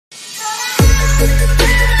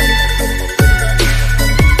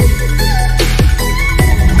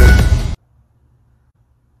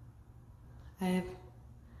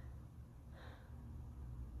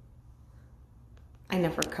I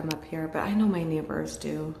never come up here, but I know my neighbors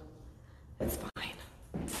do. It's fine.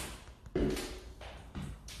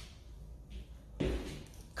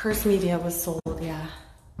 Curse Media was sold, yeah.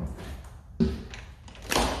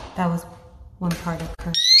 That was one part of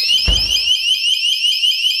Curse.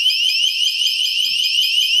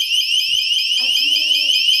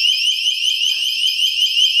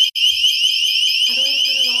 How do I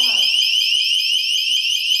turn it off?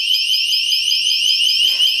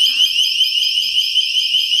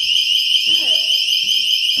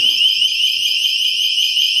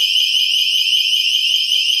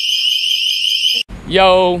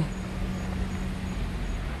 Yo.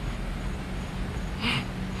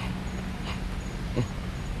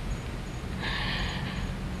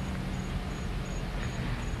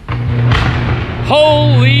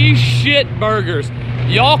 Holy shit burgers.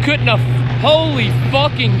 Y'all couldn't have, holy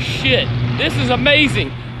fucking shit. This is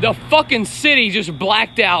amazing. The fucking city just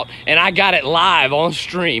blacked out and I got it live on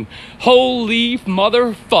stream. Holy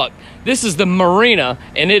motherfuck. This is the marina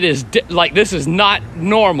and it is like, this is not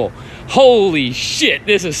normal. Holy shit,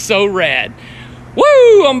 this is so rad.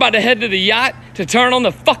 Woo, I'm about to head to the yacht to turn on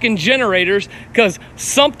the fucking generators because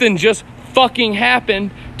something just fucking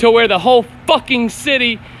happened to where the whole fucking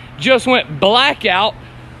city just went blackout.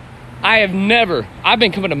 I've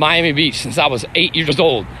been coming to Miami Beach since I was 8 years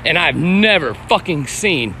old and I've never fucking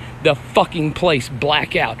seen the fucking place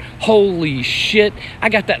black out. Holy shit, I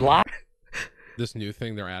got that live. This new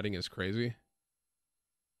thing they're adding is crazy.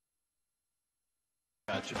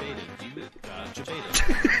 Gotcha baited. You gotcha baited.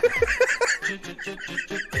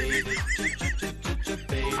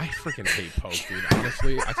 I freaking hate Poke, dude.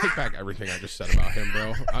 Honestly, I take back everything I just said about him,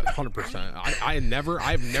 bro. 100%. I've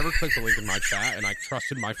never clicked the link in my chat, and I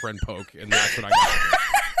trusted my friend Poke, and that's what I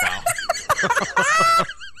got.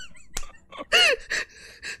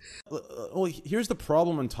 Wow. Well, here's the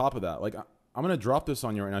problem on top of that. Like, I'm gonna drop this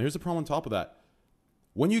on you right now. Here's the problem on top of that.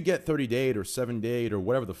 When you get 30 dayed or 7 dayed or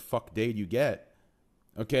whatever the fuck dayed you get,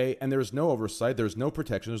 okay, and there's no oversight, there's no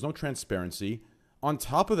protection, there's no transparency. On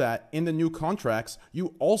top of that, in the new contracts,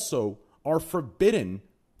 you also are forbidden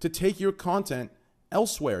to take your content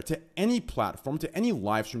elsewhere, to any platform, to any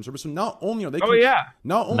live stream service. So not only are they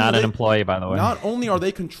not an employee, by the way. Not only are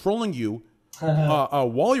they controlling you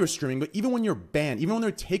while you're streaming, but even when you're banned, even when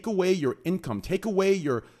they take away your income, take away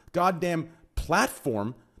your goddamn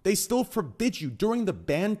platform, they still forbid you during the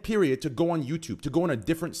ban period to go on YouTube, to go on a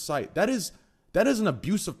different site. That is an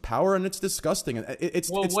abuse of power, and it's disgusting. It's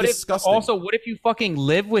disgusting. Also, what if you fucking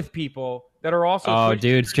live with people that are also? Oh,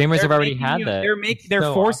 dude, streamers have already had that.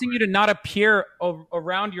 They're forcing you to not appear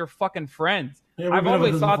around your fucking friends. Yeah, I've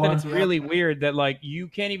always thought that it's really weird that like you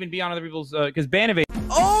can't even be on other people's because ban evade.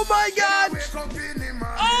 Oh my god!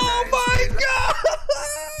 Oh my god!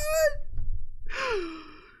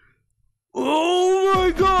 Oh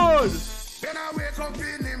my god! Then I wake up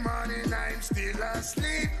in the morning, I'm still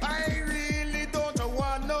asleep. I really don't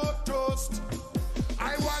want no toast.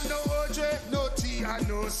 I want no OJ, no tea, and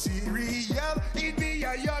no cereal. It be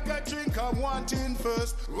a yogurt drink I'm wanting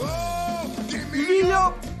first. Whoa, give me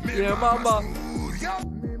up. Yeah, mama.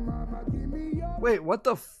 Wait, what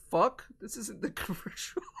the fuck? This isn't the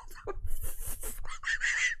commercial.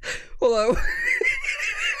 Hold on.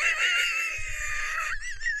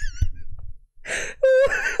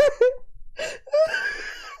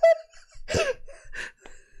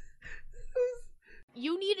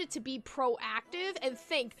 You needed to be proactive and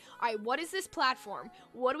think, all right, what is this platform?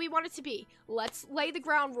 What do we want it to be? Let's lay the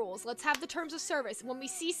ground rules. Let's have the terms of service. When we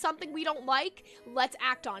see something we don't like, let's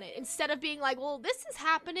act on it. Instead of being like, well, this is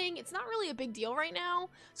happening. It's not really a big deal right now,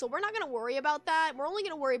 so we're not going to worry about that. We're only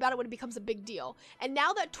going to worry about it when it becomes a big deal. And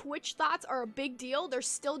now that Twitch thoughts are a big deal, they're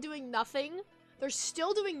still doing nothing. They're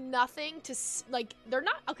still doing nothing to, like, they're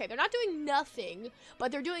not doing nothing,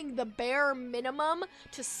 but they're doing the bare minimum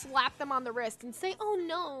to slap them on the wrist and say, oh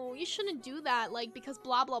no, you shouldn't do that, like, because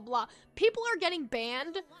blah, blah, blah. People are getting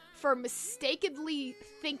banned for mistakenly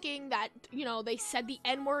thinking that, you know, they said the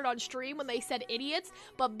N-word on stream when they said idiots,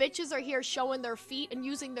 but bitches are here showing their feet and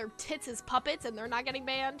using their tits as puppets and they're not getting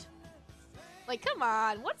banned. Like, come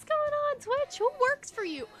on, what's going on, Twitch? Who works for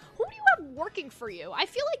you? Who do you have working for you? I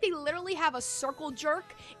feel like they literally have a circle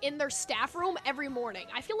jerk in their staff room every morning.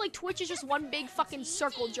 I feel like Twitch is just one big fucking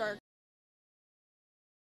circle jerk.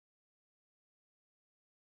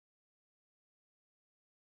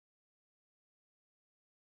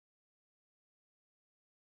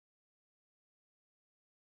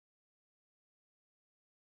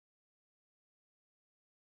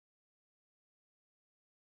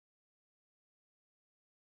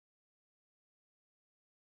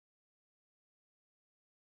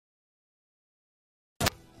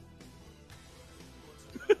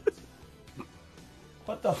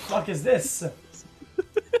 What the fuck is this?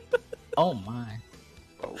 Oh my.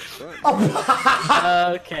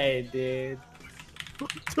 Oh, okay, dude.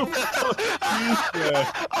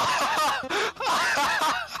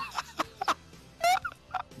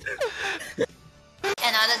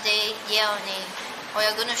 Another day, yeah or nay? Or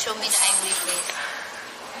you're gonna show me the angry face.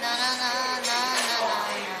 Na na na na na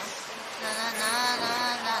na na na na na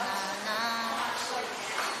na na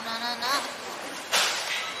na na na.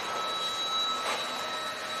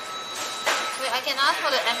 Wait, I can ask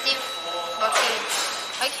for the empty bucket.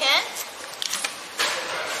 I can?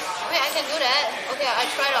 Wait, I can do that. Okay, I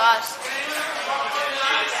try to ask.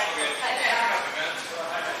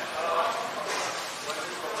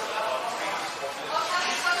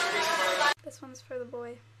 This one's for the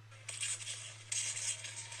boy.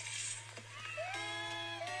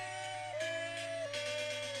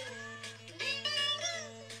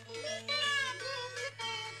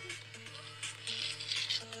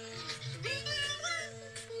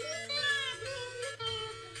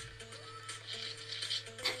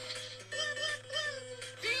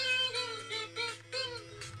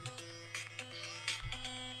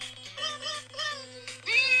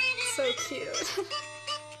 So cute.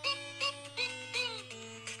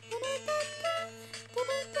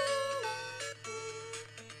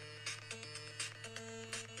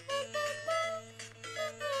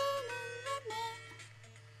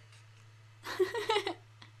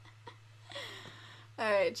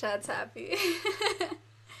 Alright, chat's happy.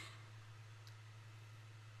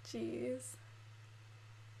 Jeez.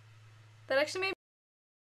 That actually made.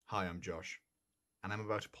 Hi, I'm Josh, and I'm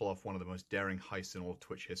about to pull off one of the most daring heists in all of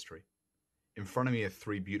Twitch history. In front of me are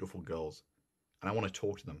 3 beautiful girls, and I want to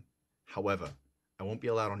talk to them. However, I won't be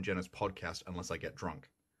allowed on Jenna's podcast unless I get drunk.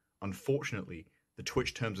 Unfortunately, the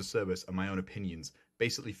Twitch terms of service and my own opinions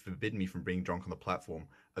basically forbid me from being drunk on the platform,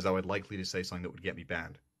 as I would likely to say something that would get me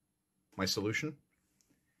banned. My solution?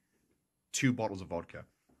 2 bottles of vodka.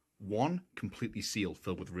 1 completely sealed,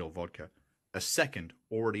 filled with real vodka. A second,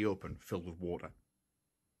 already open, filled with water.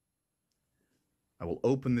 I will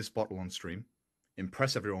open this bottle on stream,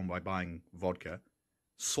 impress everyone by buying vodka,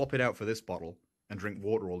 swap it out for this bottle, and drink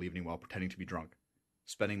water all evening while pretending to be drunk,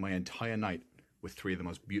 spending my entire night with 3 of the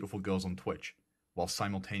most beautiful girls on Twitch, while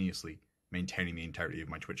simultaneously maintaining the integrity of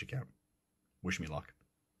my Twitch account. Wish me luck.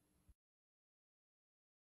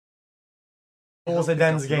 What was a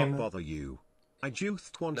Den's game? Not bother you. I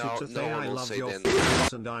just wanted to say I love your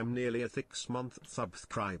videos and I'm nearly a 6-month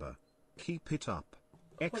subscriber. Keep it up.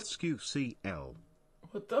 xQcOW.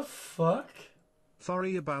 What the fuck?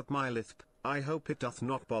 Sorry about my lisp, I hope it doth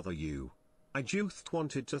not bother you. I just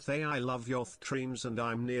wanted to say I love your streams and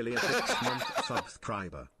I'm nearly a 6-month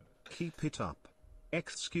subscriber. Keep it up.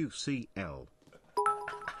 xQcOW.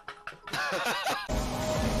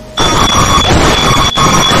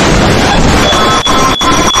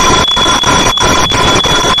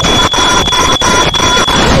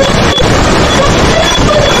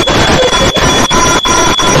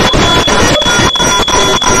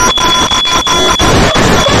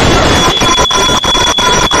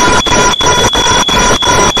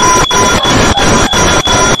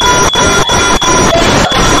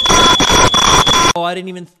 Oh, I didn't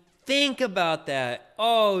even think about that.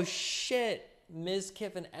 Oh, shit. Ms.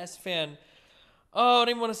 Kiffin S fan. Oh, I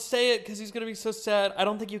didn't want to say it because he's going to be so sad. I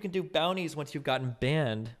don't think you can do bounties once you've gotten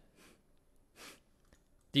banned.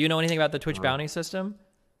 Do you know anything about the Twitch bounty system?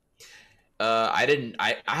 I didn't.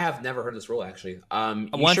 I have never heard this rule actually.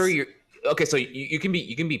 You sure you're okay? So you can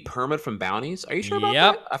be permit from bounties. Are you sure about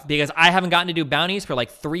that? Yep. Because I haven't gotten to do bounties for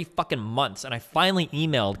like 3 fucking months, and I finally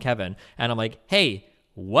emailed Kevin, and I'm like, hey,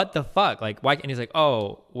 what the fuck? Like, why? And he's like,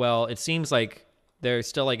 oh, well, it seems like they're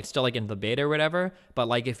still like, it's still like in the beta or whatever. But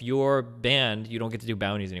like, if you're banned, you don't get to do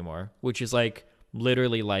bounties anymore, which is like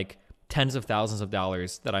literally like tens of thousands of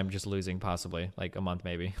dollars that I'm just losing, possibly like a month,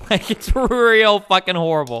 maybe. Like, it's real fucking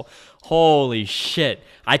horrible. Holy shit.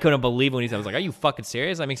 I couldn't believe when he said, I was like, are you fucking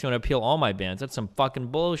serious? That makes me want to appeal all my bans. That's some fucking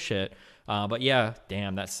bullshit. But yeah,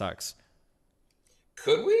 damn, that sucks.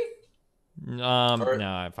 Could we? No, I'm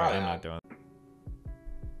not doing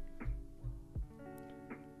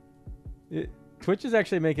it. Twitch is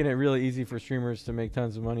actually making it really easy for streamers to make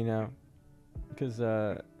tons of money now, because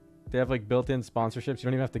they have like built-in sponsorships. You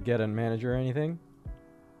don't even have to get a manager or anything.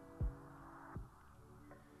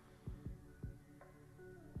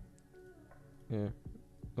 Yeah,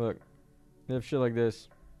 look, they have shit like this.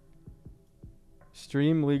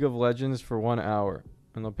 Stream League of Legends for 1 hour,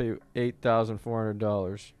 and they'll pay you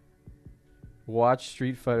 $8,400. Watch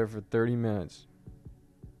Street Fighter for 30 minutes.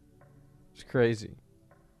 It's crazy.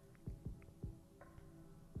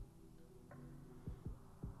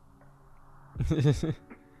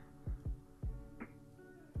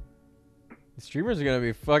 Streamers are gonna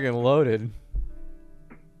be fucking loaded.